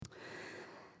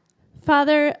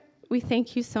Father, we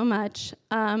thank you so much.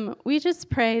 We just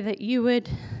pray that you would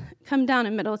come down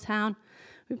in Middletown.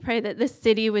 We pray that this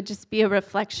city would just be a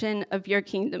reflection of your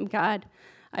kingdom, God.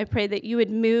 I pray that you would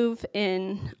move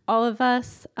in all of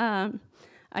us.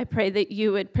 I pray that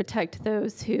you would protect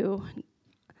those who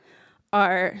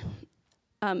are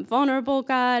vulnerable,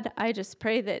 God. I just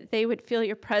pray that they would feel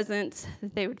your presence,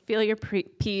 that they would feel your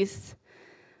peace,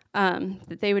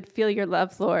 that they would feel your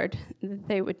love, Lord, that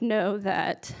they would know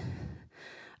that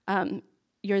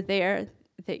you're there,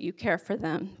 that you care for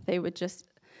them. They would just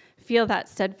feel that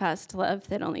steadfast love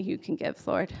that only you can give,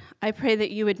 Lord. I pray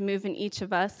that you would move in each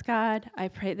of us, God. I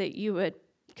pray that you would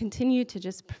continue to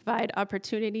just provide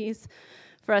opportunities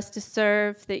for us to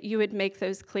serve, that you would make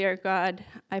those clear, God.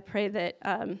 I pray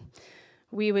that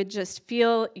we would just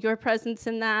feel your presence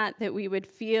in that we would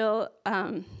feel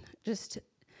just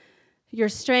your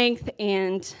strength,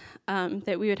 and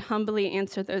that we would humbly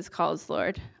answer those calls,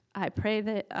 Lord. I pray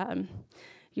that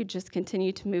you just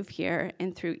continue to move here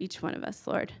and through each one of us,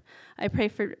 Lord. I pray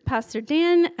for Pastor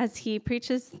Dan as he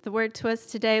preaches the word to us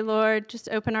today, Lord. Just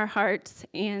open our hearts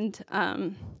and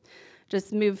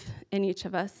just move in each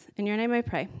of us. In your name I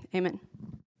pray. Amen.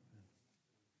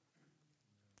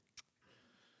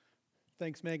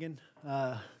 Thanks, Megan.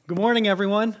 Good morning,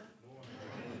 everyone.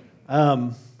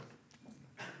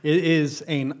 It is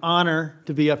an honor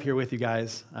to be up here with you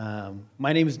guys.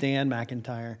 My name is Dan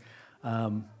McIntyre,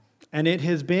 and it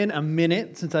has been a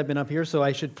minute since I've been up here, so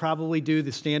I should probably do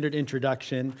the standard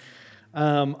introduction.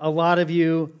 A lot of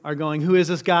you are going, who is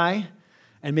this guy?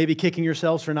 And maybe kicking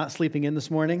yourselves for not sleeping in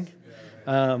this morning.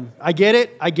 I get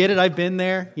it. I've been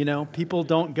there. You know, people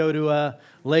don't go to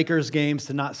Lakers games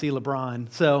to not see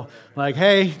LeBron. So, like,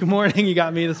 hey, good morning. You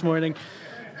got me this morning.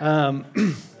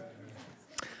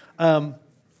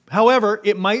 However,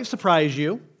 it might surprise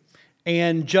you,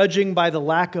 and judging by the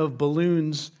lack of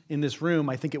balloons in this room,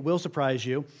 I think it will surprise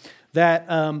you,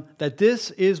 that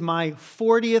this is my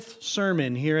 40th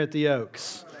sermon here at the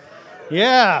Oaks.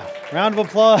 Yeah, round of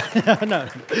applause.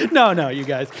 No, you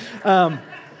guys.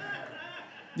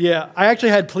 Yeah, I actually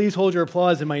had please hold your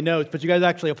applause in my notes, but you guys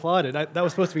actually applauded. That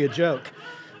was supposed to be a joke.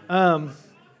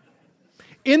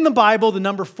 In the Bible, the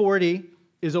number 40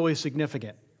 is always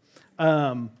significant.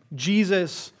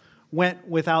 Jesus went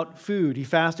without food. He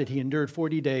fasted. He endured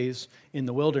 40 days in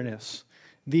the wilderness.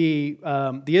 The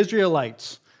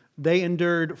Israelites, they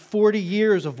endured 40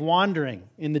 years of wandering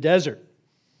in the desert.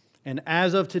 And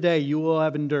as of today, you will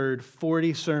have endured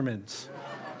 40 sermons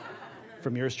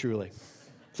from yours truly.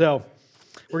 So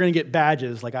we're going to get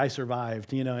badges like I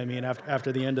survived, you know what I mean,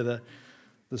 after the end of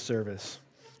the service.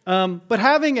 But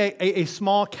having a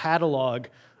small catalog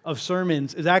of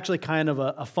sermons is actually kind of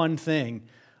a fun thing.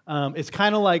 It's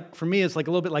kind of like, for me, it's like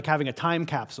a little bit like having a time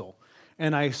capsule.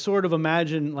 And I sort of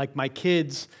imagine like my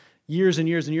kids years and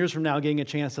years and years from now getting a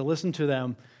chance to listen to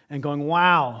them and going,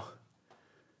 wow,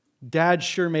 Dad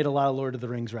sure made a lot of Lord of the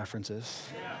Rings references.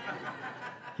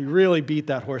 He really beat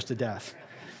that horse to death.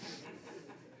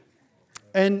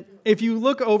 And if you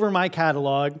look over my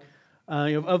catalog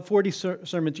of 40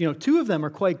 sermons, 2 of them are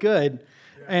quite good,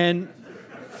 and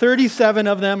 37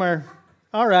 of them are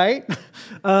all right.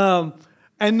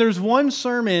 And there's one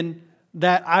sermon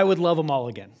that I would love them all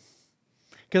again.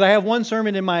 Because I have one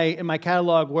sermon in my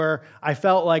catalog where I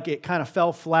felt like it kind of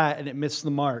fell flat and it missed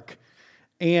the mark.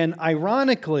 And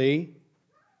ironically,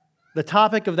 the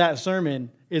topic of that sermon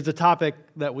is the topic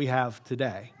that we have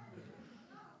today.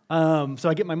 So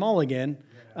I get my mulligan.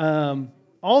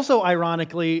 Also,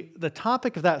 ironically, the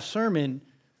topic of that sermon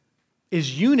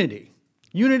is unity.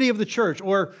 Unity of the church,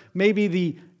 or maybe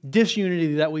the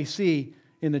disunity that we see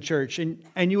in the church.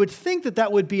 And you would think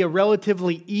that would be a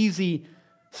relatively easy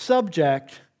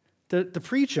subject to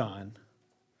preach on.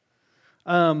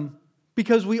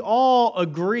 Because we all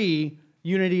agree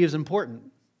unity is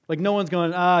important. Like no one's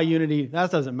going, unity,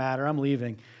 that doesn't matter, I'm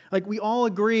leaving. Like we all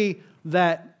agree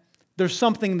that there's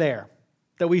something there,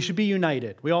 that we should be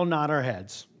united. We all nod our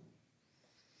heads.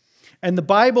 And the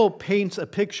Bible paints a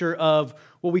picture of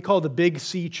what we call the big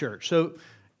C church. So,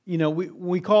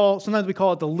 sometimes we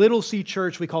call it the little C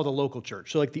church, we call it the local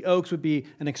church. So like the Oaks would be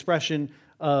an expression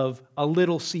of a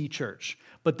little C church.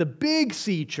 But the big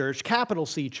C church, capital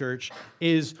C church,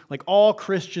 is like all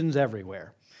Christians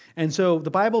everywhere. And so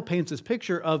the Bible paints this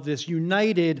picture of this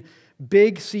united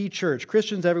big C church,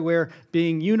 Christians everywhere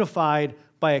being unified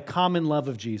by a common love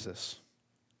of Jesus.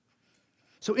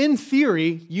 So in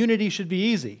theory, unity should be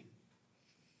easy.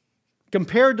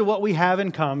 Compared to what we have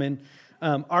in common,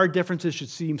 our differences should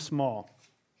seem small.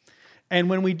 And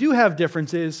when we do have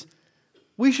differences,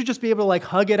 we should just be able to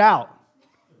hug it out,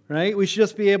 right? We should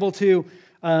just be able to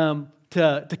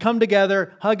to come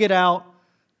together, hug it out,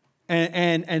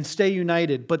 and stay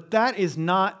united. But that is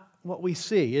not what we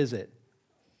see, is it?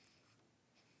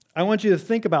 I want you to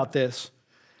think about this.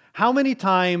 How many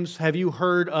times have you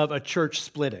heard of a church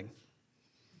splitting?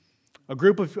 A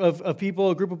group of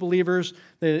people, a group of believers,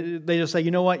 they just say,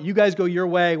 you know what, you guys go your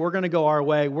way, we're going to go our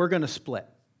way, we're going to split.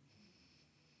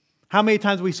 How many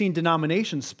times have we seen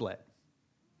denominations split?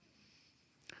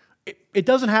 It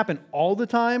doesn't happen all the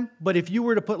time, but if you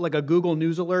were to put like a Google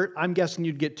News alert, I'm guessing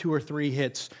you'd get 2 or 3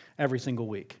 hits every single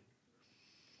week.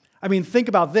 I mean, think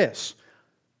about this.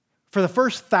 For the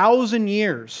first 1,000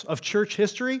 years of church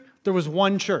history, there was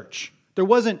one church. There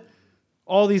wasn't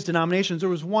all these denominations. There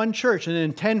was one church, and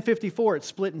in 1054, it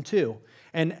split in 2.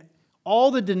 And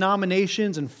all the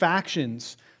denominations and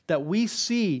factions that we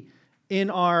see in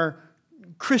our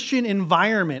Christian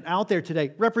environment out there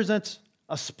today represents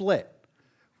a split.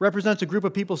 Represents a group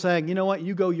of people saying, you know what,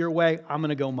 you go your way, I'm going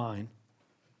to go mine.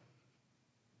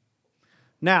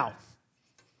 Now,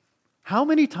 how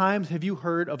many times have you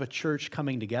heard of a church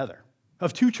coming together?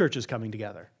 Of 2 churches coming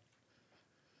together?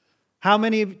 How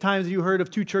many times have you heard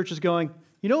of 2 churches going,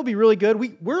 you know what would be really good?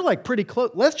 We're like pretty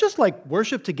close. Let's just like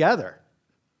worship together.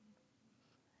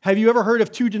 Have you ever heard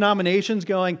of 2 denominations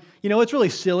going, you know, it's really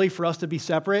silly for us to be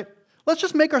separate. Let's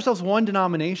just make ourselves one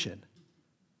denomination.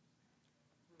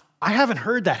 I haven't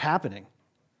heard that happening.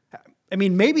 I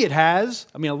mean, maybe it has.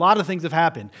 I mean, a lot of things have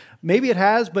happened. Maybe it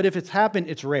has, but if it's happened,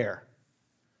 it's rare.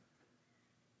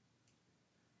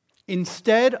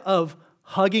 Instead of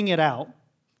hugging it out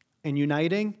and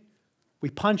uniting, we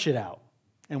punch it out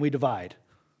and we divide.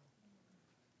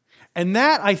 And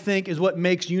that, I think, is what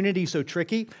makes unity so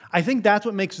tricky. I think that's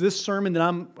what makes this sermon that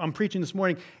I'm preaching this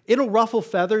morning, it'll ruffle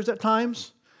feathers at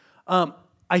times.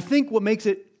 I think what makes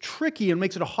it tricky and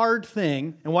makes it a hard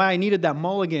thing, and why I needed that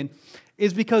mulligan,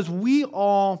 is because we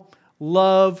all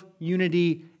love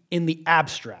unity in the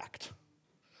abstract.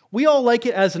 We all like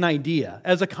it as an idea,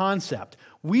 as a concept.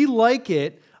 We like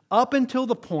it up until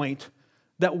the point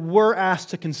that we're asked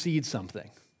to concede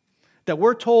something. That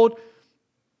we're told,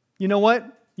 you know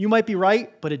what, you might be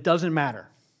right, but it doesn't matter.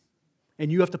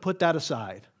 And you have to put that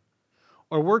aside.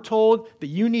 Or we're told that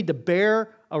you need to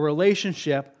bear a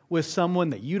relationship with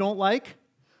someone that you don't like,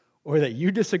 or that you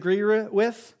disagree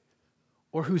with,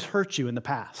 or who's hurt you in the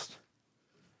past.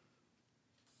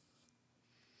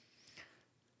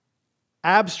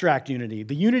 Abstract unity,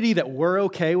 the unity that we're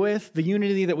okay with, the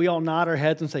unity that we all nod our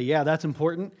heads and say, yeah, that's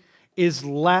important, is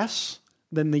less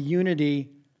than the unity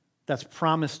that's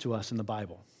promised to us in the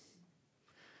Bible.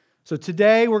 So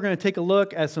today we're going to take a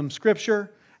look at some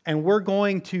scripture, and we're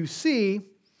going to see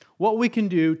what we can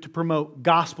do to promote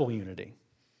gospel unity.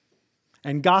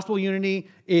 And gospel unity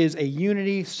is a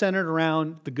unity centered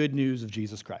around the good news of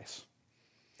Jesus Christ.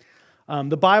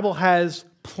 The Bible has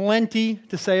plenty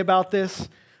to say about this,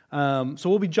 so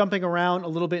we'll be jumping around a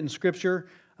little bit in Scripture.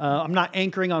 I'm not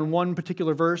anchoring on one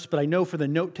particular verse, but I know for the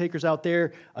note takers out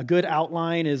there, a good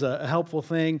outline is a helpful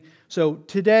thing. So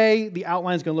today, the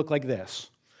outline is going to look like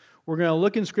this. We're going to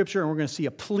look in Scripture, and we're going to see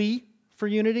a plea for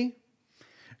unity,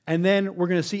 and then we're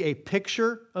going to see a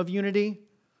picture of unity,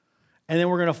 and then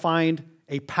we're going to find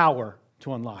a power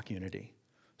to unlock unity.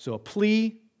 So a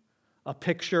plea, a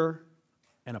picture,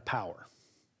 and a power.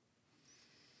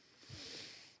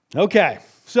 Okay,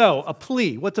 so a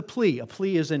plea. What's a plea? A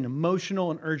plea is an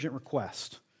emotional and urgent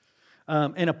request.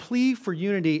 And a plea for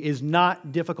unity is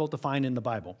not difficult to find in the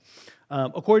Bible.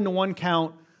 According to one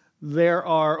count, there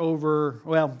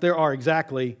are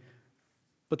exactly,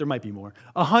 but there might be more,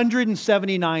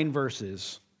 179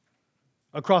 verses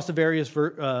across the various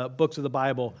books of the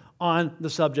Bible on the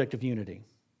subject of unity.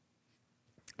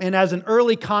 And as an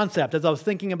early concept, as I was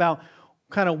thinking about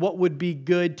kind of what would be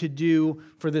good to do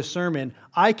for this sermon,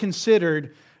 I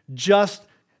considered just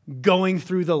going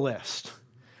through the list.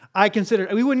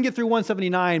 We wouldn't get through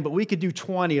 179, but we could do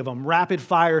 20 of them, rapid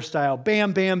fire style,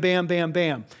 bam, bam, bam, bam,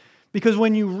 bam. Because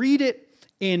when you read it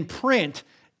in print,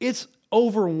 it's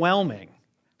overwhelming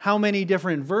how many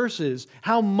different verses,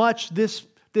 how much this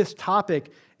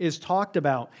topic is talked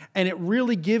about. And it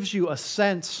really gives you a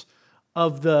sense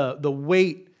of the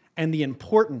weight and the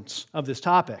importance of this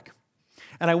topic.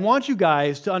 And I want you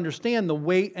guys to understand the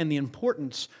weight and the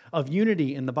importance of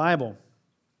unity in the Bible.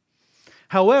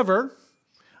 However,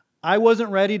 I wasn't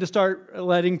ready to start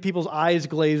letting people's eyes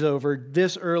glaze over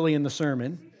this early in the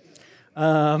sermon.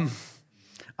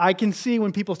 I can see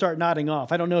when people start nodding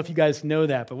off. I don't know if you guys know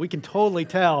that, but we can totally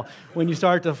tell when you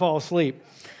start to fall asleep.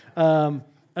 And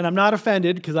I'm not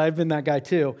offended because I've been that guy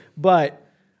too, but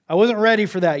I wasn't ready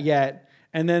for that yet.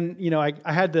 And then,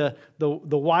 I had the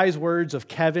wise words of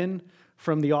Kevin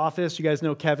from The Office. You guys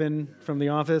know Kevin from The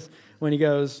Office? When he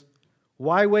goes,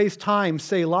 "Why waste time,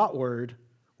 say lot word,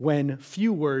 when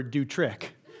few word do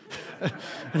trick?"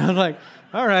 And I'm like,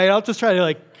 all right, I'll just try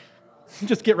to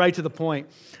just get right to the point.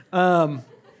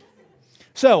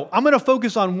 So I'm going to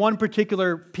focus on one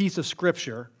particular piece of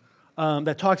Scripture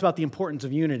that talks about the importance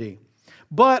of unity.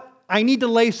 But I need to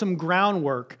lay some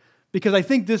groundwork because I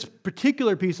think this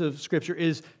particular piece of Scripture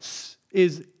is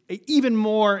even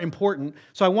more important.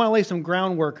 So I want to lay some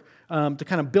groundwork to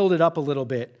kind of build it up a little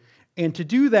bit. And to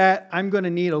do that, I'm going to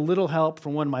need a little help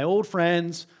from one of my old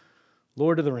friends,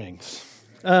 Lord of the Rings.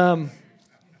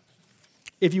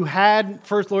 If you had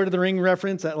first Lord of the Ring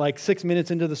reference at 6 minutes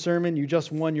into the sermon, you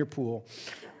just won your pool.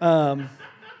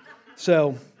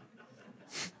 So,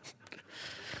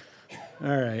 all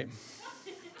right.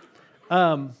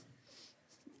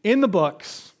 In the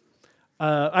books,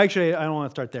 actually, I don't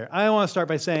want to start there. I want to start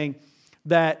by saying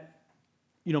that,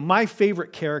 my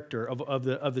favorite character of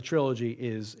the trilogy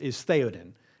is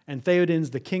Theoden. And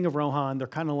Theoden's the king of Rohan. They're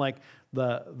kind of like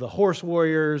the horse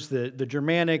warriors, the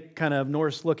Germanic kind of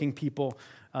Norse-looking people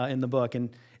in the book. And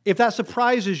if that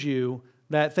surprises you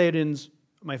that Theoden's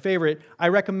my favorite, I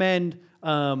recommend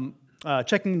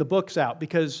checking the books out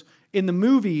because in the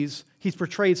movies, he's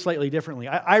portrayed slightly differently.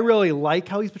 I really like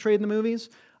how he's portrayed in the movies.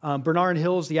 Bernard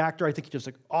Hill's the actor. I think he does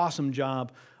an awesome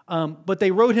job. But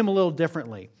they wrote him a little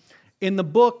differently. In the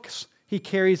books, he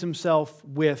carries himself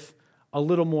with a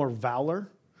little more valor.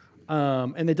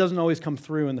 And it doesn't always come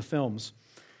through in the films.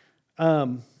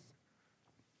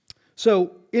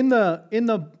 So in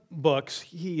the books,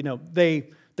 they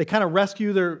kind of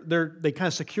rescue they kind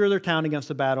of secure their town against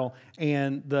the battle,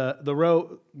 and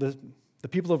the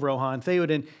people of Rohan,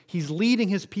 Theoden, he's leading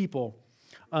his people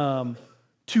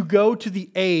to go to the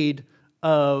aid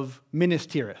of Minas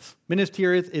Tirith. Minas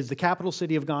Tirith is the capital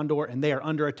city of Gondor, and they are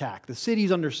under attack. The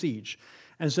city's under siege,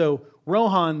 and so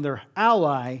Rohan, their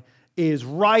ally, is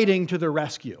riding to their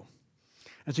rescue.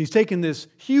 And so he's taken this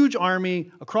huge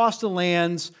army across the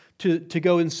lands to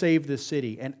go and save this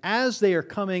city. And as they are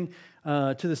coming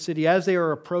to the city, as they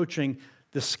are approaching,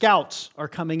 the scouts are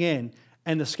coming in.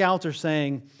 And the scouts are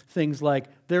saying things like,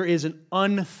 there is an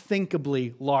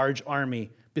unthinkably large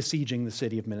army besieging the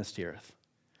city of Minas Tirith.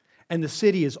 And the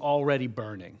city is already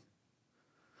burning.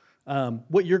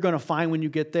 What you're going to find when you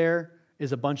get there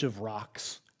is a bunch of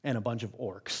rocks and a bunch of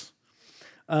orcs.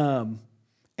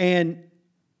 And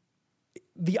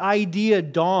the idea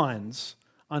dawns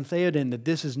on Theoden that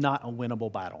this is not a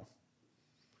winnable battle.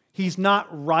 He's not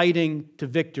riding to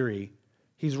victory.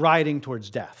 He's riding towards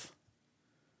death.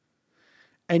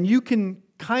 And you can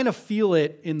kind of feel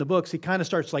it in the books. He kind of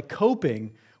starts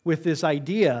coping with this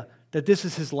idea that this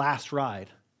is his last ride,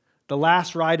 the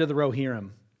last ride of the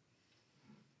Rohirrim.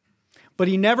 But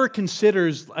he never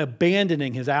considers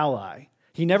abandoning his ally.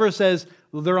 He never says,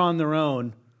 well, they're on their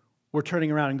own. We're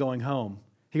turning around and going home.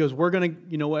 He goes, we're going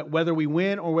to, whether we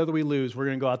win or whether we lose, we're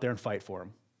going to go out there and fight for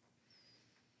him.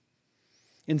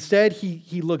 Instead,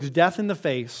 he looks death in the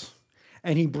face,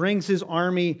 and he brings his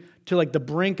army to the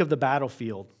brink of the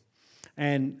battlefield.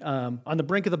 And on the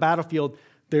brink of the battlefield,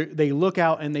 they look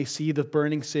out and they see the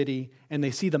burning city, and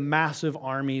they see the massive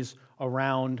armies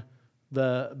around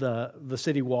the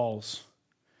city walls.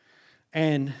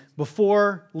 And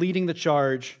before leading the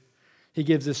charge, he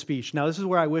gives this speech. Now, this is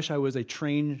where I wish I was a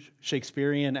trained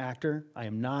Shakespearean actor. I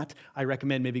am not. I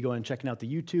recommend maybe going and checking out the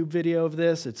YouTube video of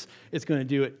this. It's going to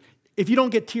do it. If you don't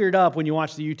get teared up when you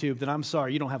watch the YouTube, then I'm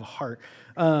sorry, you don't have a heart.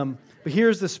 But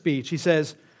here's the speech. He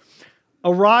says,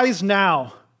 "Arise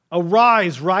now,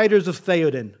 arise, riders of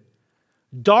Theoden.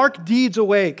 Dark deeds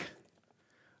awake.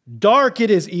 Dark it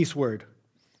is eastward.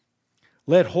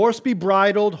 Let horse be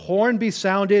bridled, horn be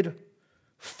sounded.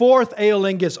 Forth,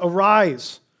 Eolingus,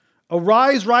 arise.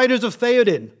 Arise, riders of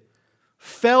Theoden.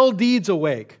 Fell deeds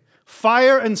awake.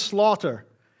 Fire and slaughter.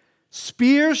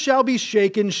 Spears shall be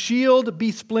shaken, shield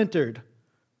be splintered.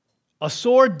 A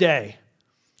sword day,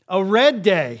 a red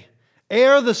day,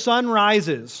 ere the sun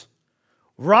rises.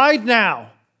 Ride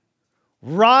now,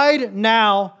 ride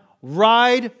now,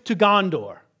 ride to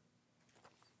Gondor."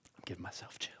 I'm giving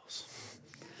myself chills.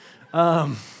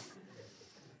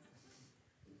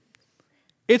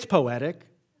 It's poetic,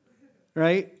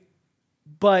 right?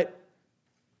 But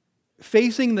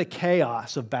facing the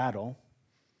chaos of battle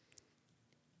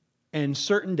and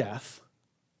certain death,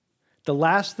 the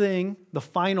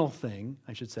final thing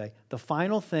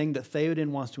that Theoden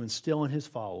wants to instill in his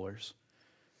followers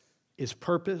is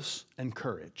purpose and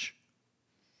courage.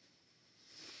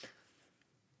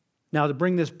 Now, to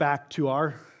bring this back to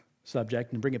our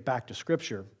subject and bring it back to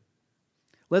Scripture,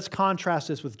 let's contrast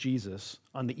this with Jesus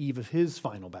on the eve of his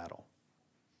final battle.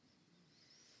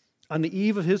 on the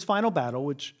eve of his final battle,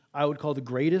 which I would call the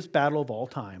greatest battle of all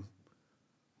time,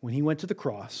 when he went to the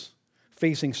cross,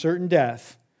 facing certain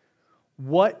death,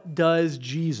 what does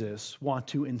Jesus want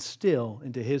to instill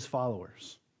into his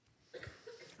followers?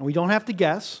 And we don't have to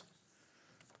guess.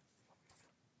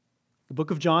 The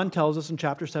book of John tells us in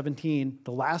chapter 17,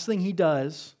 the last thing he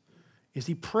does is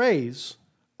he prays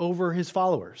over his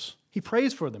followers. He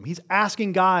prays for them. He's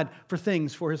asking God for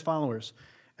things for his followers.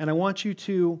 And I want you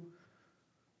to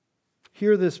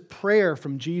hear this prayer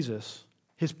from Jesus,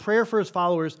 his prayer for his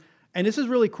followers. And this is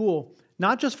really cool,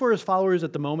 not just for his followers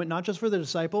at the moment, not just for the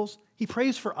disciples. He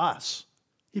prays for us.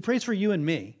 He prays for you and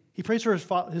me. He prays for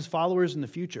his followers in the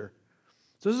future.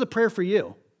 So this is a prayer for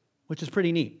you, which is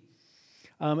pretty neat.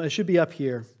 It should be up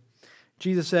here.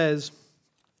 Jesus says,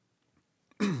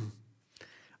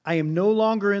 I am no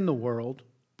longer in the world,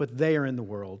 but they are in the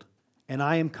world, and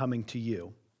I am coming to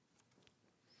you.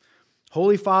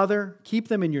 Holy Father, keep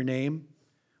them in your name,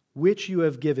 which you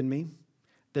have given me,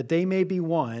 that they may be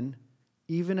one,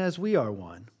 even as we are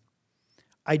one.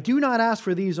 I do not ask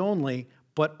for these only,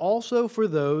 but also for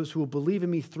those who will believe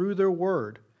in me through their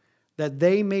word, that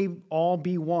they may all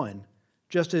be one,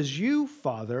 just as you,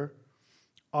 Father,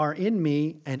 are in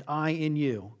me and I in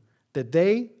you, that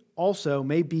they also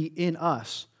may be in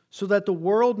us, so that the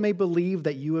world may believe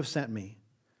that you have sent me.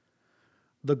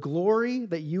 The glory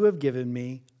that you have given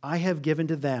me, I have given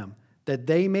to them, that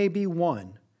they may be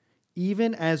one,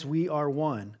 even as we are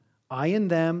one, I in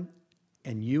them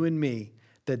and you in me,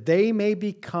 that they may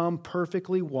become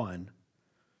perfectly one,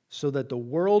 so that the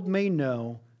world may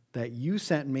know that you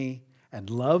sent me and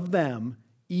love them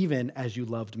even as you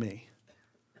loved me.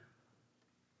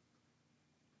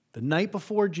 The night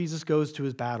before Jesus goes to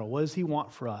his battle, what does he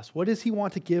want for us? What does he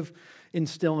want to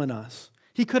instill in us?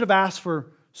 He could have asked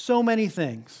for so many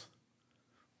things.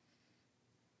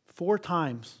 4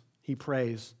 times he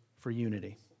prays for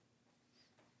unity.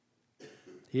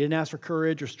 He didn't ask for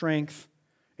courage or strength,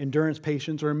 endurance,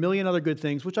 patience, or a million other good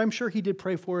things, which I'm sure he did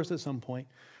pray for us at some point,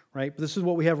 right? But this is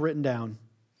what we have written down.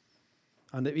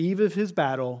 On the eve of his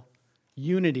battle,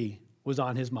 unity was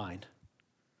on his mind.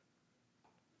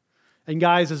 And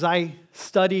guys, as I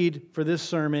studied for this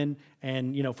sermon,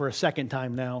 and for a second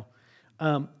time now,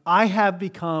 I have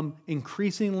become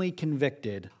increasingly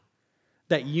convicted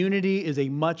that unity is a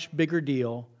much bigger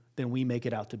deal than we make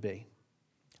it out to be.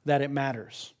 That it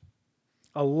matters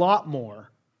a lot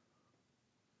more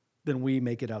than we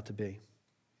make it out to be.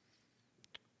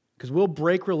 Because we'll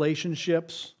break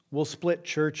relationships, we'll split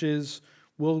churches,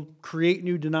 we'll create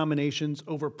new denominations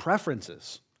over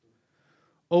preferences,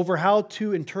 over how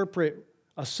to interpret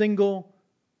a single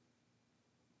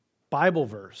Bible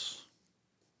verse,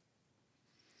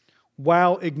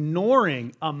 while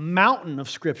ignoring a mountain of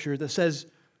Scripture that says,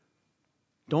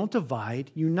 don't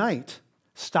divide, unite.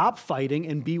 Stop fighting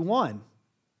and be one.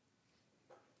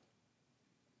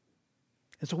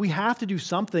 And so we have to do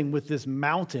something with this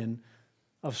mountain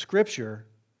of Scripture.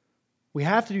 We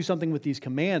have to do something with these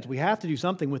commands. We have to do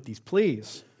something with these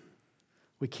pleas.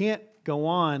 We can't go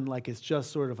on like it's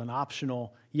just sort of an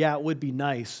optional, yeah, it would be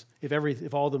nice if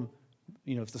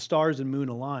the stars and moon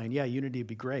align, yeah, unity would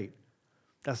be great.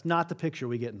 That's not the picture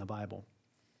we get in the Bible.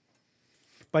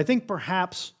 But I think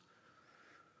perhaps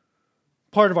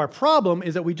part of our problem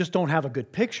is that we just don't have a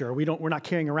good picture. We're not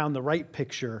carrying around the right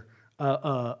picture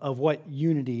of what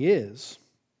unity is.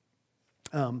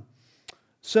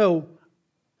 So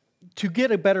to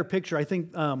get a better picture, I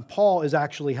think Paul is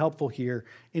actually helpful here.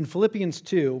 In Philippians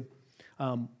 2,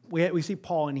 we see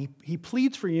Paul, and he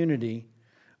pleads for unity,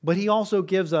 but he also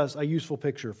gives us a useful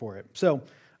picture for it. So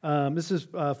this is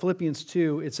Philippians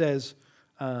 2. It says,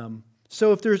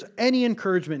 so if there's any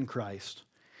encouragement in Christ,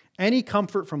 any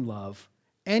comfort from love,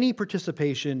 any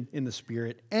participation in the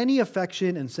Spirit, any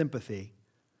affection and sympathy,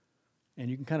 and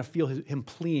you can kind of feel him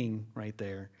pleading right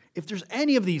there. If there's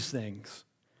any of these things,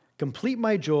 complete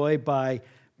my joy by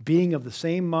being of the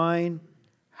same mind,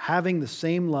 having the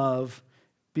same love,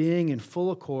 being in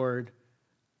full accord,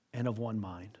 and of one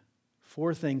mind.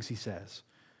 4 things he says.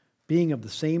 Being of the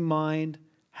same mind,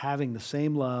 having the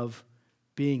same love,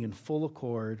 being in full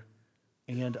accord,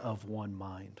 and of one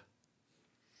mind.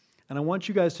 And I want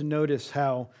you guys to notice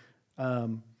how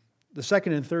the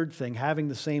second and third thing, having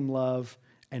the same love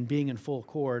and being in full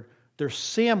accord, they're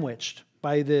sandwiched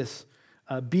by this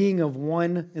being of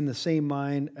one in the same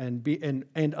mind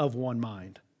and of one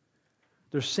mind.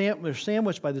 They're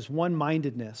sandwiched by this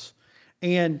one-mindedness.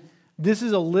 And this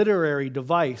is a literary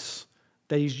device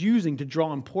that he's using to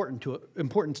draw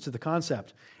importance to the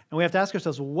concept. And we have to ask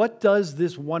ourselves, what does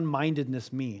this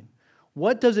one-mindedness mean?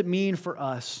 What does it mean for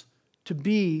us to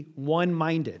be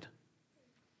one-minded?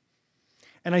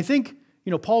 And I think,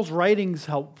 Paul's writing's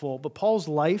helpful, but Paul's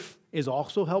life is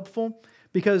also helpful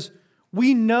because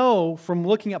we know from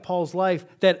looking at Paul's life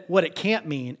that what it can't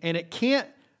mean, and it can't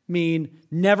mean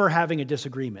never having a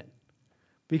disagreement.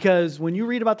 Because when you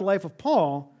read about the life of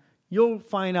Paul, you'll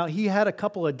find out he had a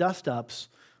couple of dust-ups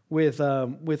with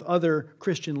other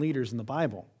Christian leaders in the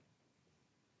Bible.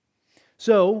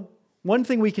 So, one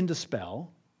thing we can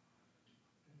dispel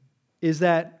is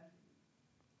that,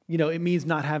 it means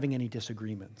not having any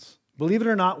disagreements. Believe it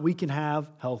or not, we can have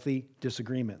healthy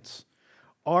disagreements.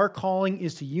 Our calling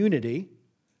is to unity,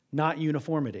 not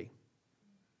uniformity.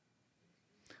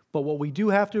 But what we do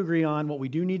have to agree on, what we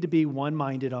do need to be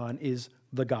one-minded on, is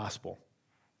the gospel.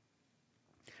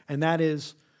 And that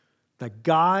is that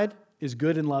God is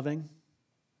good and loving.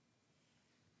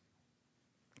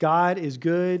 God is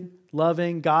good,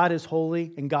 loving, God is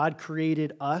holy, and God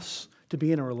created us to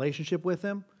be in a relationship with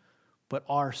Him. But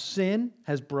our sin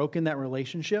has broken that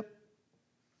relationship.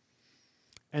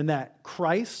 And that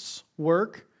Christ's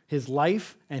work, His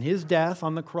life and His death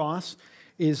on the cross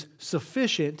is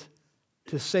sufficient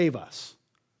to save us.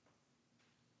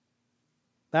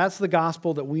 That's the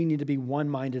gospel that we need to be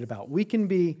one-minded about. We can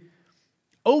be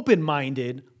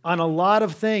open-minded on a lot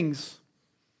of things,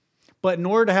 but in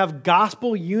order to have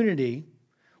gospel unity,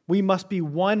 we must be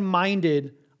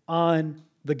one-minded on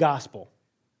the gospel.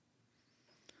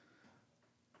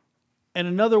 And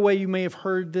another way you may have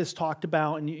heard this talked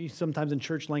about, and sometimes in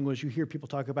church language you hear people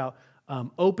talk about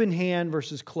open hand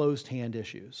versus closed hand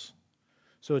issues.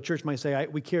 So a church might say,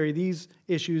 we carry these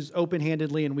issues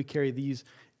open-handedly and we carry these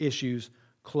issues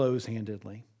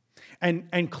closed-handedly.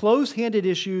 And closed-handed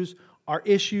issues are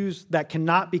issues that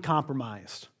cannot be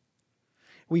compromised.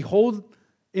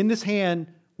 In this hand,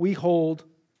 we hold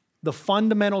the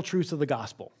fundamental truths of the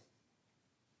gospel.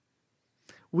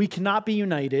 We cannot be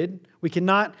united. We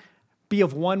cannot be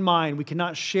of one mind. We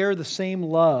cannot share the same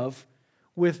love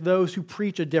with those who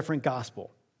preach a different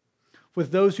gospel,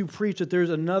 with those who preach that there's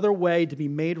another way to be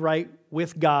made right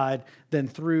with God than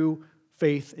through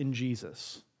faith in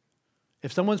Jesus.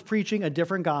 If someone's preaching a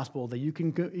different gospel, that you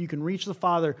can reach the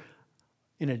Father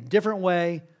in a different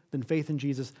way than faith in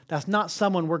Jesus, that's not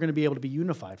someone we're going to be able to be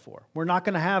unified for. We're not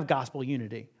going to have gospel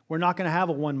unity. We're not going to have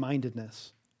a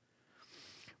one-mindedness.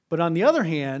 But on the other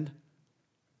hand,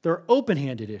 there are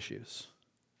open-handed issues.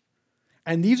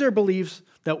 And these are beliefs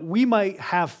that we might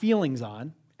have feelings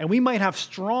on, and we might have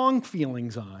strong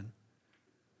feelings on,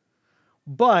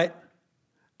 but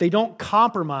they don't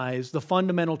compromise the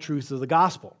fundamental truths of the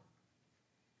gospel.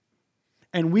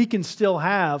 And we can still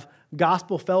have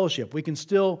gospel fellowship. We can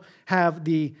still have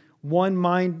the one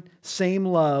mind, same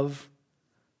love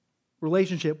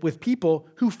relationship with people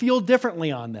who feel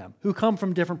differently on them, who come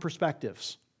from different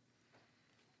perspectives.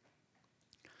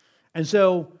 And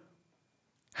so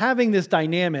having this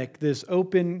dynamic, this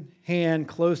open hand,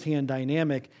 closed hand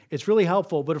dynamic, it's really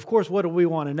helpful. But of course, what do we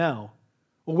want to know?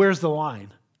 Well, where's the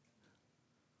line?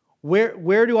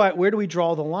 Where do we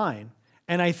draw the line?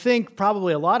 And I think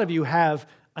probably a lot of you have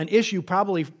an issue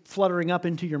probably fluttering up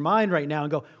into your mind right now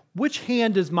and go, which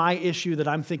hand is my issue that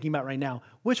I'm thinking about right now?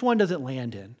 Which one does it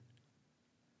land in?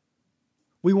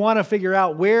 We want to figure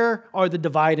out where are the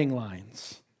dividing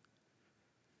lines.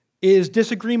 Is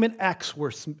disagreement X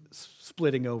worth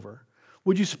splitting over?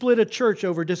 Would you split a church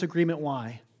over disagreement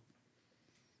Y?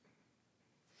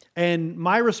 And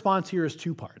my response here is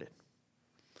two-parted.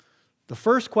 The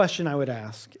first question I would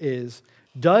ask is,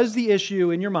 does the issue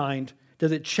in your mind,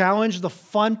 does it challenge the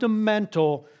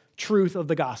fundamental truth of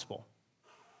the gospel?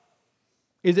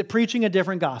 Is it preaching a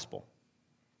different gospel?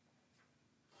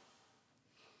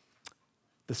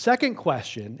 The second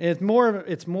question, and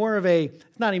it's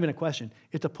not even a question,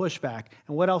 it's a pushback.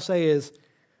 And what I'll say is,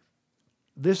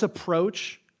 this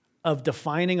approach of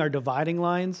defining our dividing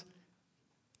lines,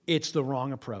 it's the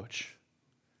wrong approach.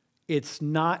 It's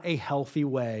not a healthy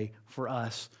way for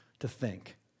us to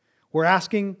think. We're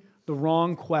asking the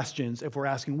wrong questions if we're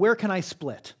asking, where can I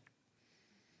split?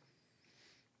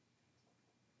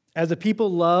 As a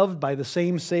people loved by the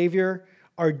same Savior,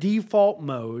 our default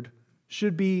mode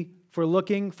should be for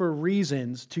looking for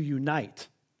reasons to unite,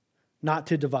 not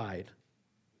to divide.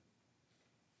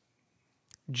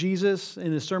 Jesus,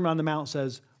 in the Sermon on the Mount,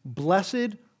 says,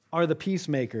 "Blessed are the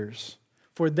peacemakers,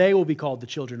 for they will be called the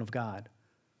children of God."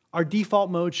 Our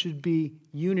default mode should be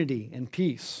unity and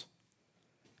peace.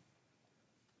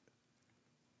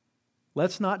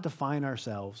 Let's not define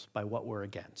ourselves by what we're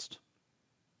against.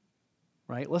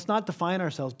 Right? Let's not define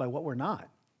ourselves by what we're not.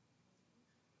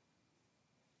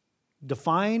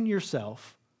 Define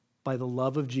yourself by the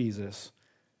love of Jesus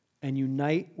and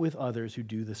unite with others who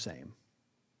do the same.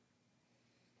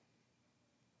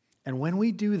 And when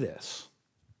we do this,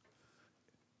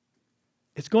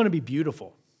 it's going to be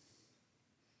beautiful.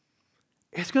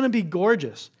 It's going to be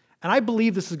gorgeous. And I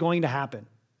believe this is going to happen.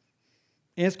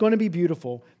 And it's going to be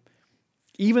beautiful.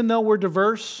 Even though we're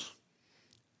diverse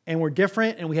and we're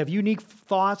different and we have unique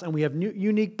thoughts and we have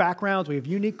unique backgrounds, we have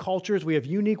unique cultures, we have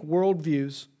unique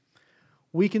worldviews,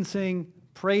 we can sing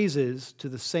praises to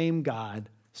the same God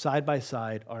side by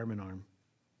side, arm in arm.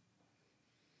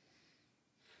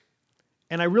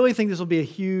 And I really think this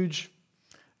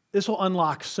will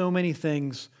unlock so many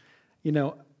things. You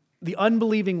know, the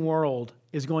unbelieving world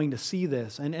is going to see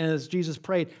this. And as Jesus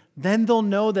prayed, then they'll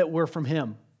know that we're from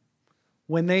him.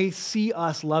 When they see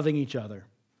us loving each other,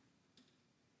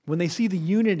 when they see the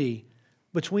unity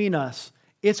between us,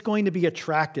 it's going to be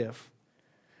attractive.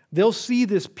 They'll see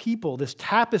this people, this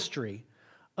tapestry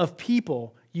of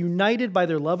people united by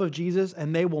their love of Jesus,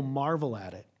 and they will marvel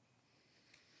at it.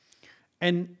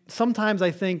 And sometimes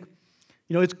I think,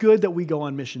 it's good that we go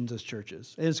on missions as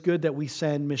churches, and it's good that we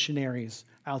send missionaries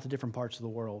out to different parts of the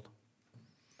world.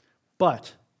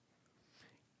 But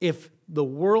if the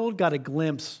world got a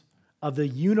glimpse of the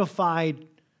unified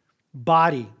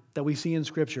body that we see in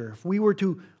Scripture, if we were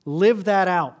to live that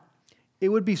out, it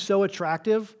would be so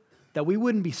attractive that we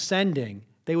wouldn't be sending,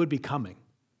 they would be coming.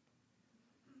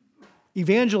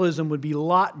 Evangelism would be a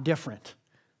lot different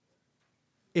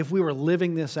if we were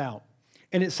living this out.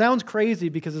 And it sounds crazy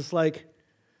because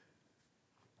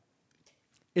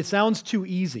it sounds too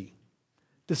easy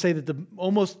to say that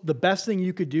almost the best thing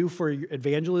you could do for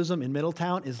evangelism in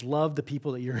Middletown is love the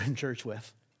people that you're in church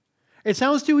with. It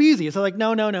sounds too easy. It's like,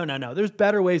 no. There's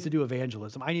better ways to do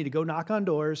evangelism. I need to go knock on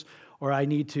doors, or I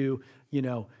need to,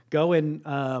 go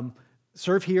and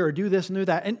serve here or do this and do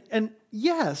that. And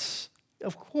yes,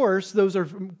 of course, those are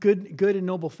good and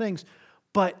noble things.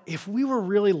 But if we were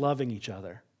really loving each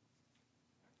other,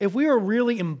 if we were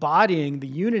really embodying the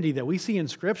unity that we see in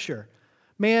Scripture,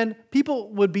 man,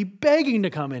 people would be begging to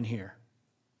come in here.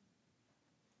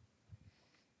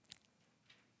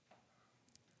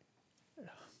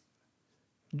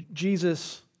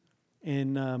 Jesus,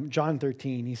 in John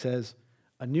 13, he says,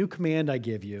 "A new command I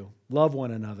give you, love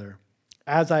one another.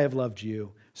 As I have loved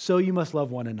you, so you must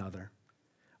love one another.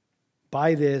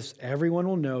 By this, everyone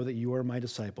will know that you are my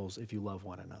disciples if you love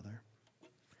one another."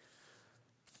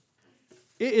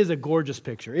 It is a gorgeous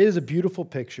picture. It is a beautiful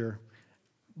picture.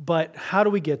 But how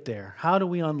do we get there? How do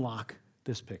we unlock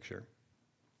this picture?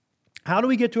 How do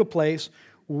we get to a place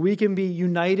where we can be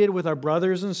united with our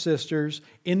brothers and sisters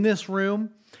in this room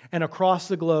and across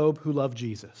the globe who love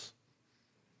Jesus?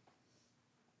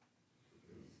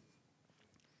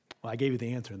 Well, I gave you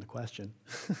the answer in the question.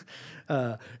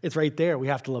 It's right there. We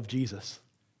have to love Jesus.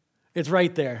 It's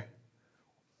right there.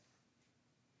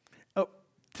 Oh,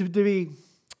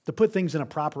 to put things in a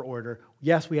proper order,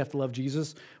 yes, we have to love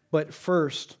Jesus, but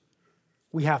first,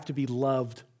 we have to be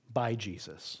loved by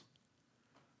Jesus.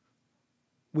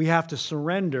 We have to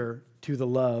surrender to the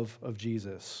love of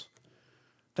Jesus.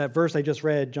 That verse I just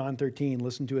read, John 13,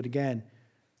 listen to it again.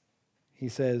 He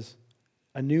says,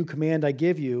 "A new command I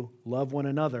give you, love one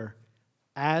another.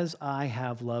 As I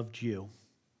have loved you,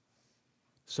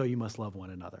 so you must love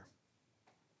one another."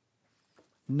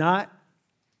 Not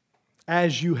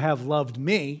as you have loved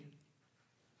me,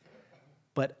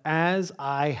 but as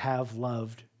I have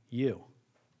loved you.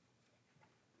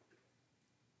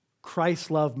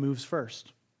 Christ's love moves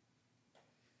first.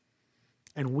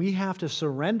 And we have to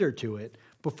surrender to it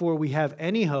before we have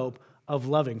any hope of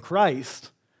loving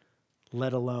Christ,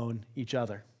 let alone each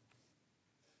other.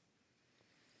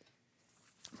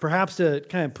 Perhaps to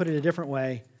kind of put it a different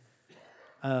way,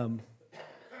 our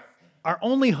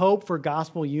only hope for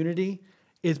gospel unity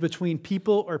is between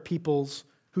people or peoples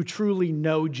who truly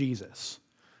know Jesus.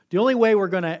 The only way we're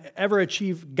going to ever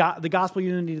achieve the gospel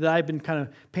unity that I've been kind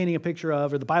of painting a picture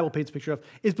of, or the Bible paints a picture of,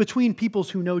 is between peoples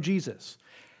who know Jesus.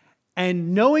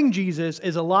 And knowing Jesus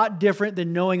is a lot different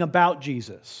than knowing about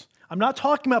Jesus. I'm not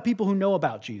talking about people who know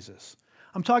about Jesus.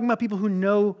 I'm talking about people who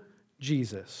know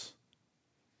Jesus.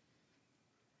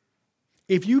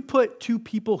 If you put two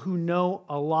people who know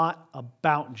a lot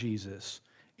about Jesus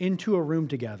into a room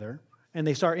together and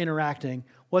they start interacting,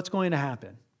 what's going to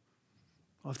happen?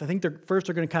 Well, I think they're going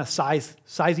to kind of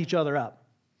size each other up.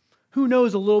 Who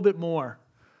knows a little bit more?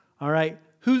 All right?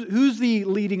 Who's the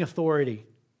leading authority?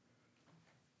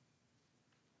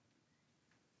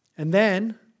 And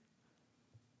then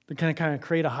they're going to kind of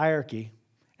create a hierarchy.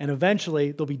 And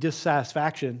eventually there'll be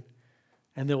dissatisfaction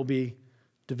and there will be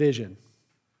division.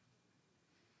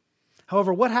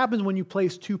 However, what happens when you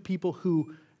place two people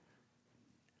who,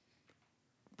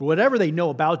 whatever they know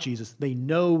about Jesus, they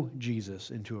know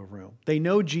Jesus into a room. They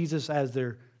know Jesus as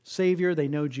their Savior. They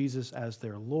know Jesus as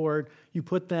their Lord. You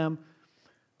put them,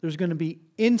 there's going to be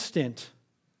instant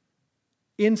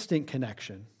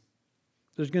connection.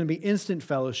 There's going to be instant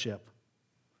fellowship.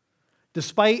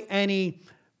 Despite any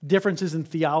differences in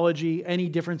theology, any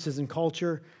differences in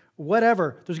culture,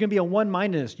 whatever, there's going to be a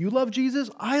one-mindedness. You love Jesus,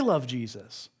 I love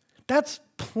Jesus. That's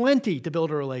plenty to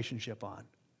build a relationship on.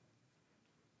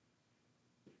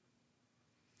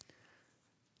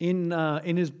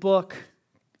 In his book,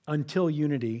 Until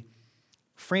Unity,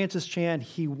 Francis Chan,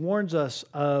 he warns us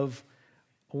of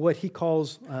what he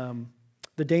calls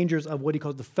the dangers of what he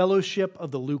calls the fellowship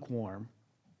of the lukewarm.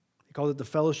 He calls it the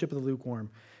fellowship of the lukewarm,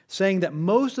 saying that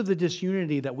most of the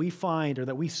disunity that we find or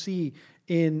that we see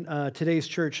in today's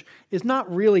church is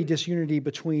not really disunity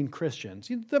between Christians.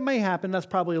 That may happen. That's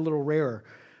probably a little rarer.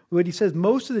 But he says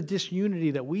most of the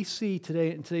disunity that we see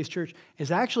today in today's church is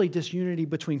actually disunity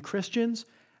between Christians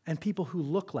and people who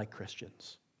look like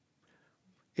Christians.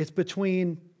 It's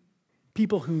between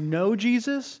people who know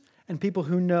Jesus and people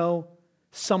who know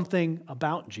something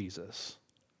about Jesus.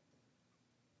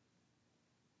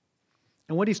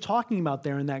 And what he's talking about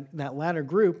there in that latter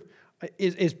group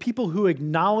is people who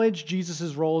acknowledge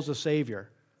Jesus' role as a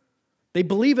Savior. They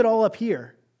believe it all up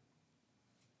here,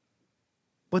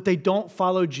 but they don't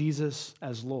follow Jesus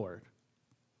as Lord.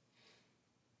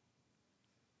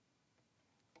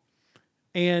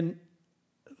 And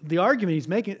the argument he's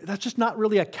making, that's just not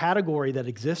really a category that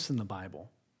exists in the Bible.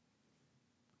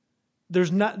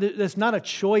 That's not a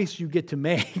choice you get to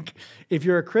make. If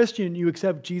you're a Christian, you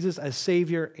accept Jesus as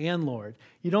Savior and Lord.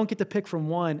 You don't get to pick from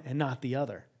one and not the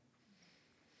other.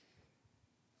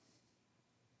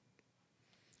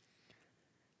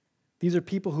 These are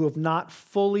people who have not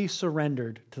fully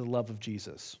surrendered to the love of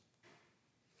Jesus.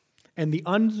 And the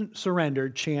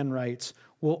unsurrendered, Chan writes,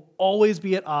 will always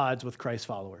be at odds with Christ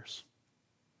followers.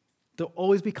 There'll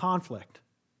always be conflict.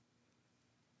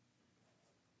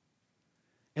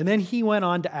 And then he went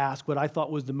on to ask what I thought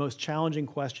was the most challenging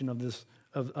question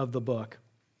of the book.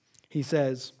 He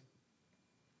says,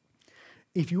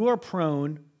 if you are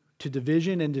prone to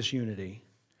division and disunity,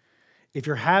 if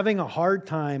you're having a hard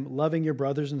time loving your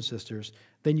brothers and sisters,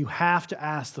 then you have to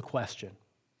ask the question,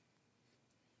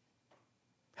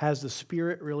 has the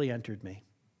Spirit really entered me?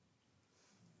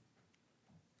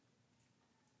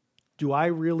 Do I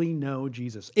really know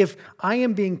Jesus? If I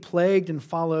am being plagued and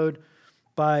followed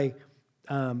by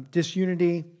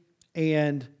disunity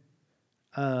and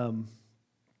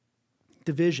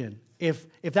division, if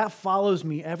that follows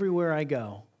me everywhere I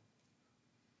go,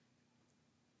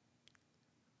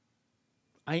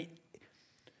 and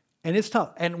it's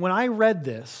tough. And when I read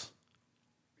this,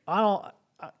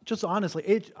 just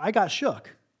honestly, I got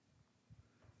shook.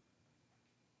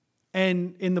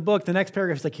 And in the book, the next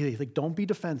paragraph is he's like, don't be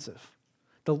defensive.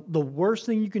 The worst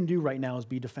thing you can do right now is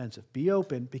be defensive. Be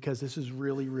open, because this is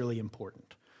really, really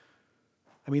important.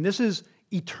 I mean, this is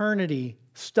eternity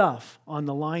stuff on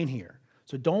the line here.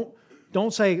 So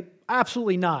don't say,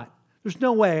 absolutely not. There's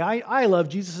no way. I love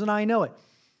Jesus and I know it.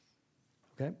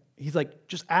 Okay? He's like,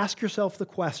 just ask yourself the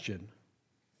question,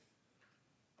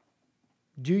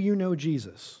 do you know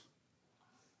Jesus?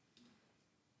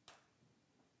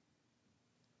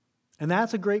 And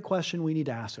that's a great question we need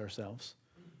to ask ourselves.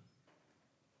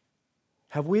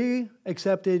 Have we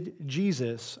accepted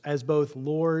Jesus as both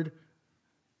Lord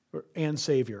and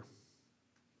Savior?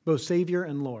 Both Savior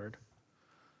and Lord.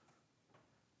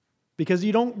 Because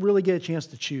you don't really get a chance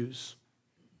to choose.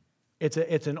 It's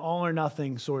an all or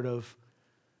nothing sort of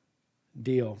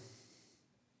deal.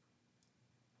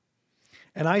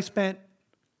 And I spent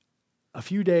a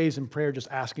few days in prayer just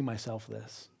asking myself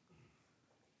this.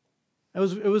 It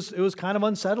was kind of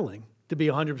unsettling, to be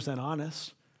 100%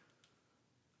 honest.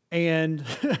 And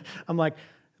I'm like,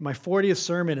 my 40th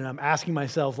sermon, and I'm asking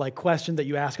myself questions that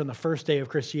you ask on the first day of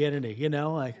Christianity,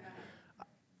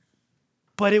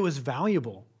 But it was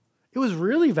valuable. It was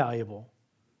really valuable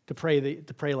to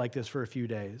pray like this for a few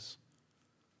days.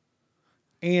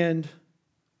 And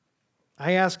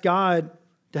I asked God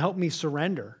to help me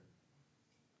surrender.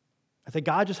 I said,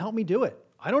 God, just help me do it.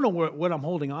 I don't know what I'm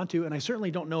holding on to, and I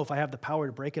certainly don't know if I have the power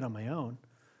to break it on my own.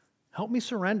 Help me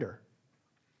surrender.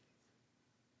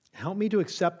 Help me to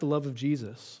accept the love of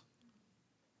Jesus.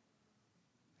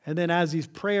 And then as these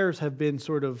prayers have been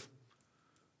sort of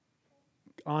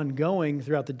ongoing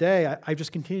throughout the day, I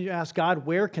just continue to ask God,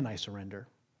 where can I surrender?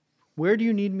 Where do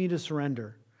you need me to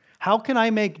surrender? How can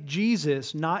I make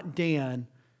Jesus, not Dan,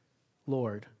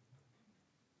 Lord?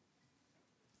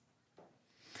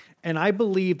 And I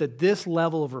believe that this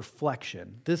level of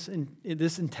reflection, this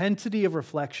intensity of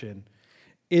reflection,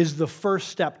 is the first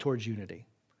step towards unity.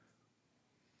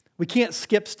 We can't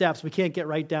skip steps. We can't get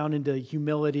right down into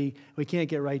humility. We can't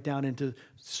get right down into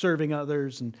serving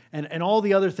others and all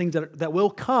the other things that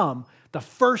will come. The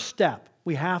first step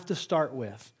we have to start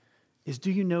with is,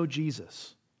 do you know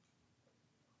Jesus?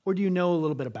 Or do you know a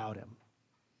little bit about him?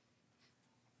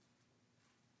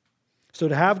 So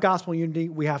to have gospel unity,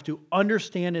 we have to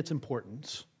understand its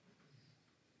importance.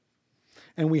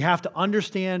 And we have to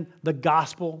understand the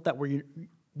gospel that we're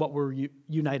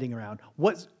uniting around.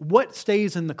 What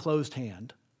stays in the closed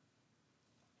hand?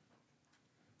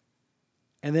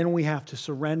 And then we have to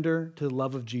surrender to the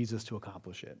love of Jesus to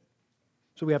accomplish it.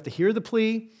 So we have to hear the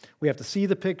plea, we have to see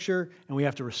the picture, and we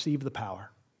have to receive the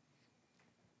power.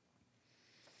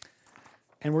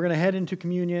 And we're going to head into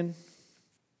communion.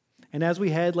 And as we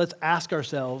head, let's ask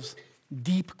ourselves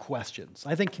deep questions.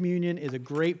 I think communion is a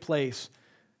great place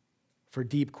for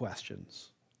deep questions.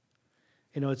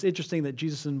 You know, it's interesting that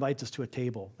Jesus invites us to a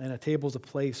table, and a table is a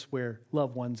place where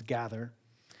loved ones gather,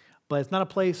 but it's not a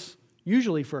place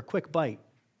usually for a quick bite.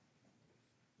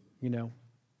 You know,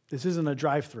 this isn't a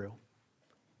drive-through.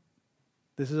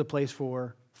 This is a place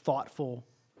for thoughtful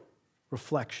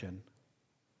reflection.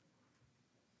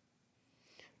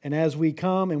 And as we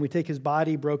come and we take his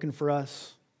body broken for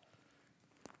us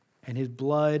and his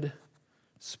blood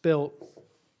spilt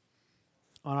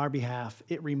on our behalf,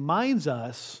 it reminds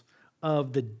us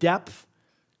of the depth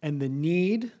and the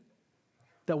need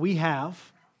that we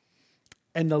have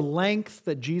and the length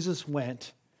that Jesus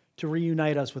went to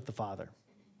reunite us with the Father.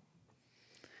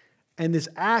 And this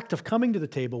act of coming to the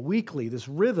table weekly, this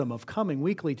rhythm of coming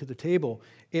weekly to the table,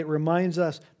 it reminds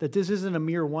us that this isn't a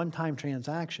mere one-time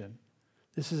transaction.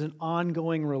 This is an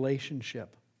ongoing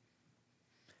relationship.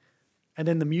 And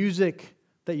then the music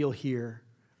that you'll hear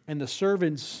and the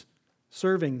servants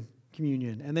serving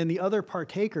communion and then the other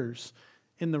partakers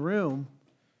in the room,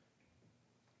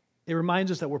 it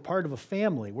reminds us that we're part of a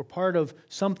family. We're part of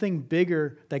something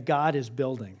bigger that God is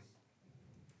building.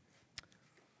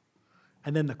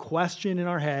 And then the question in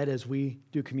our head as we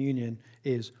do communion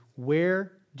is,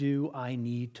 where do I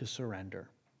need to surrender?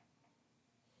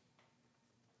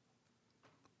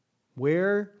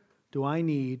 Where do I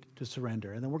need to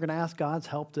surrender? And then we're going to ask God's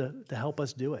help to help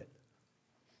us do it.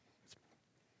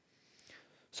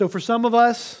 So for some of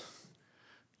us,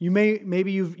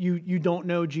 maybe you don't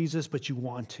know Jesus, but you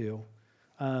want to.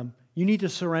 You need to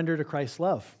surrender to Christ's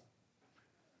love.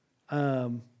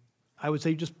 I would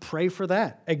say just pray for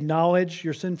that. Acknowledge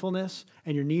your sinfulness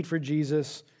and your need for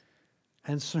Jesus.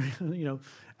 And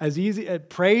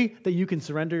pray that you can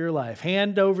surrender your life.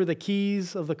 Hand over the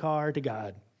keys of the car to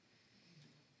God.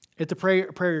 It's a prayer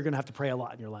you're going to have to pray a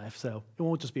lot in your life, so it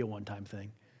won't just be a one-time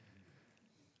thing.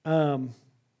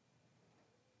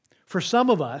 For some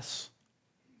of us,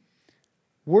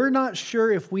 we're not sure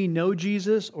if we know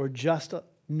Jesus or just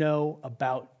know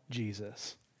about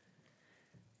Jesus.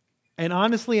 And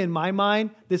honestly, in my mind,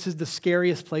 this is the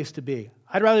scariest place to be.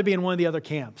 I'd rather be in one of the other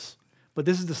camps, but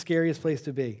this is the scariest place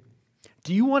to be.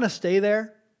 Do you want to stay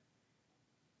there?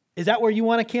 Is that where you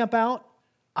want to camp out?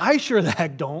 I sure the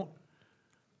heck don't.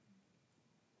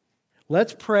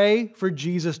 Let's pray for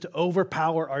Jesus to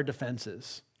overpower our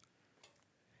defenses.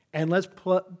 And let's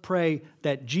pray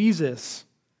that Jesus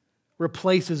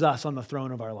replaces us on the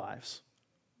throne of our lives.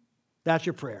 That's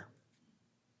your prayer.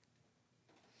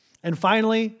 And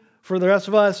finally, for the rest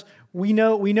of us, we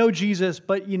know Jesus,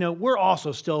 but we're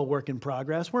also still a work in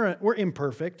progress. We're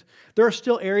imperfect. There are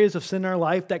still areas of sin in our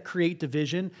life that create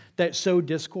division, that sow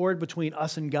discord between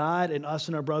us and God and us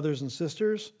and our brothers and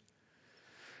sisters.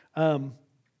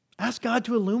 Ask God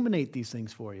to illuminate these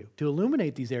things for you, to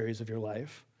illuminate these areas of your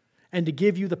life, and to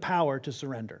give you the power to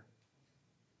surrender.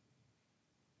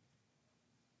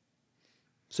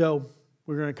 So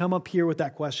we're going to come up here with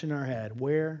that question in our head.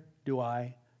 Where do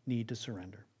I need to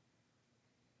surrender?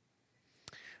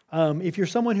 If you're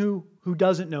someone who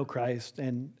doesn't know Christ,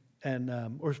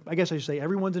 or I guess I should say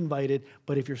everyone's invited,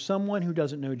 but if you're someone who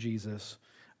doesn't know Jesus,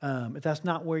 if that's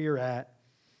not where you're at,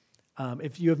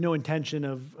 if you have no intention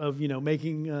of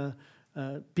making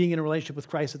being in a relationship with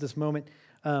Christ at this moment,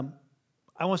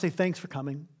 I want to say thanks for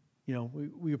coming.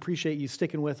 We appreciate you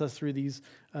sticking with us through these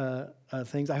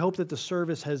things. I hope that the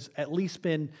service has at least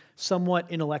been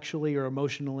somewhat intellectually or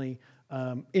emotionally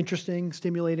interesting,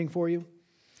 stimulating for you.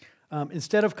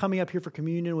 Instead of coming up here for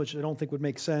communion, which I don't think would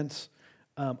make sense,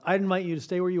 I'd invite you to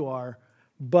stay where you are,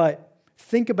 but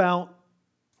think about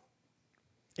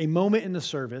a moment in the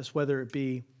service, whether it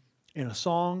be in a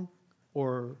song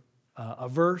or a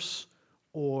verse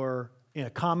or in a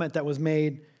comment that was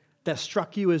made that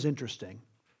struck you as interesting,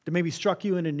 that maybe struck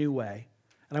you in a new way.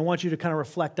 And I want you to kind of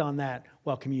reflect on that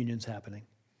while communion's happening.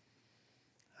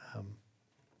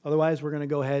 Otherwise, we're going to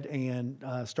go ahead and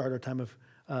start our time of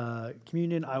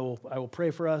communion. I will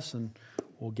pray for us, and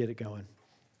we'll get it going.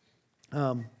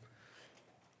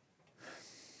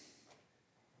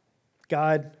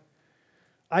 God,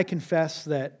 I confess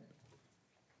that,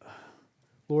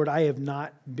 Lord, I have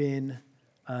not been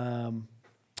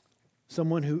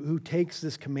someone who takes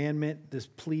this commandment, this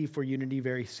plea for unity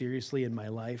very seriously in my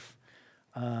life.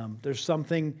 There's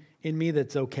something in me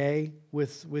that's okay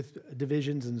with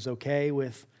divisions and is okay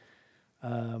with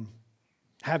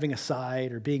having a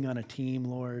side or being on a team,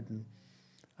 Lord.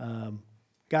 And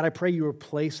God, I pray you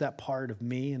replace that part of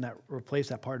me and that replace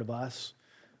that part of us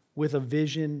with a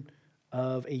vision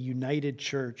of a united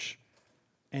church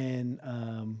and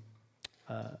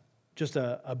just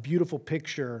a beautiful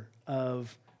picture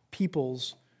of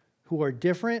peoples who are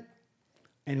different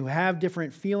and who have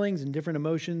different feelings and different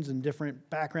emotions and different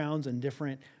backgrounds and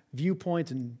different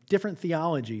viewpoints and different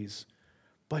theologies,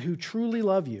 but who truly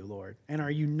love you, Lord, and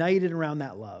are united around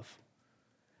that love.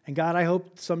 And God, I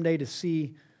hope someday to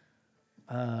see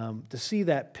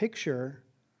that picture,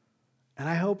 and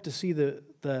I hope to see the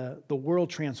world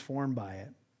transformed by it.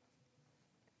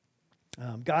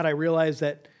 God, I realize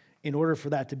that in order for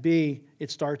that to be,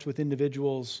 it starts with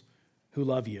individuals who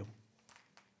love you.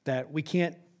 That we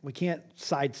can't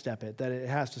sidestep it, that it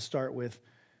has to start with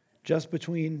just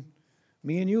between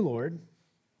me and you, Lord.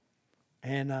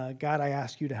 And God, I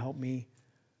ask you to help me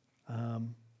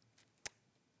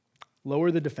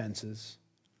lower the defenses.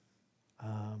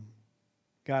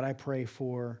 God, I pray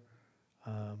for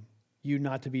you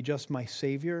not to be just my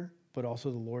Savior, but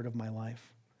also the Lord of my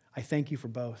life. I thank you for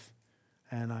both.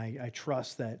 And I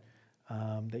trust that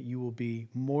you will be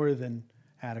more than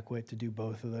adequate to do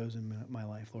both of those in my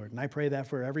life, Lord. And I pray that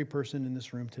for every person in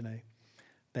this room today,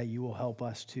 that you will help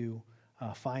us to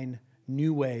find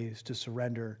new ways to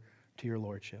surrender to your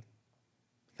Lordship.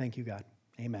 Thank you, God.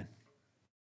 Amen.